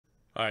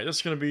All right, this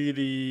is going to be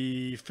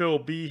the Phil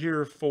B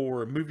here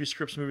for Movie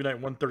Scripts Movie Night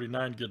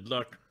 139. Good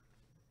luck.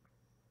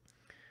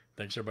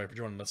 Thanks everybody for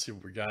joining. Let's see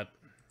what we got.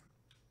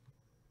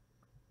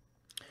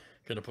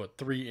 Gonna put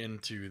 3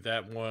 into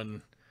that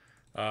one.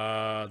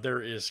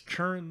 There is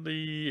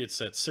currently, it's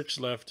at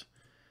 6 left,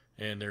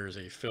 and there is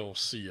a Phil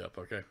C up.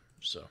 Okay,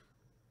 so.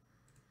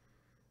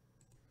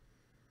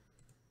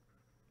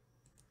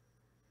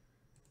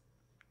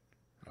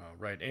 All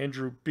right,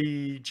 Andrew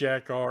B,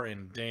 Jack R,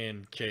 and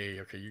Dan K.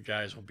 Okay, you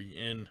guys will be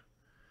in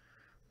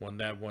when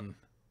that one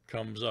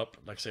comes up.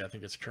 Like I say, I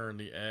think it's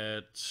currently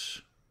at...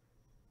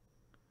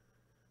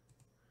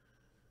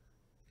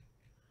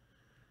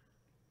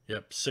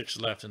 Yep,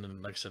 6 left, and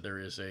then, like I said, there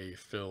is a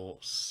Phil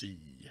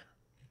C,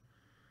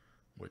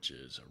 which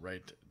is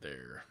right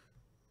there.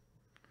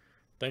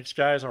 Thanks,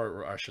 guys,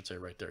 or I should say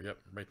right there. Yep,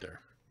 right there.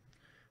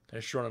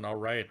 Thanks for joining. All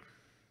right.